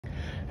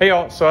Hey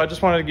y'all, so I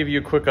just wanted to give you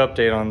a quick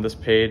update on this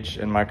page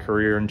and my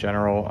career in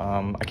general.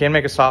 I can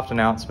make a soft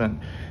announcement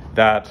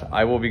that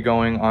I will be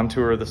going on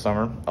tour this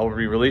summer. I will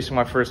be releasing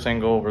my first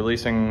single,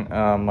 releasing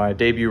my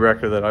debut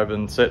record that I've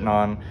been sitting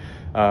on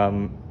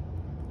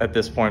at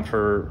this point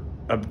for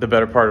the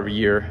better part of a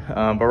year.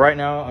 But right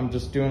now I'm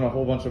just doing a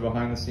whole bunch of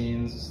behind the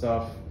scenes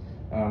stuff,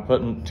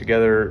 putting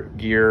together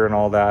gear and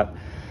all that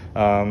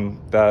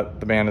that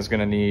the band is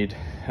gonna need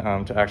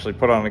to actually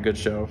put on a good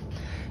show.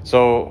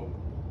 So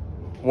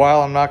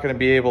while I'm not going to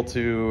be able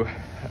to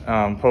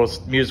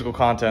post musical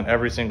content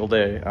every single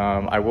day,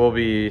 I will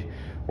be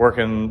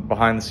working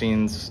behind the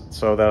scenes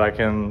so that I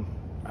can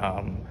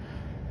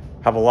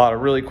have a lot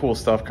of really cool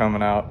stuff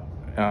coming out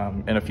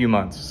in a few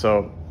months.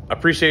 So I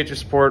appreciate your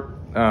support.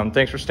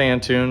 Thanks for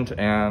staying tuned,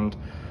 and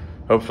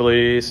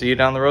hopefully see you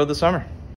down the road this summer.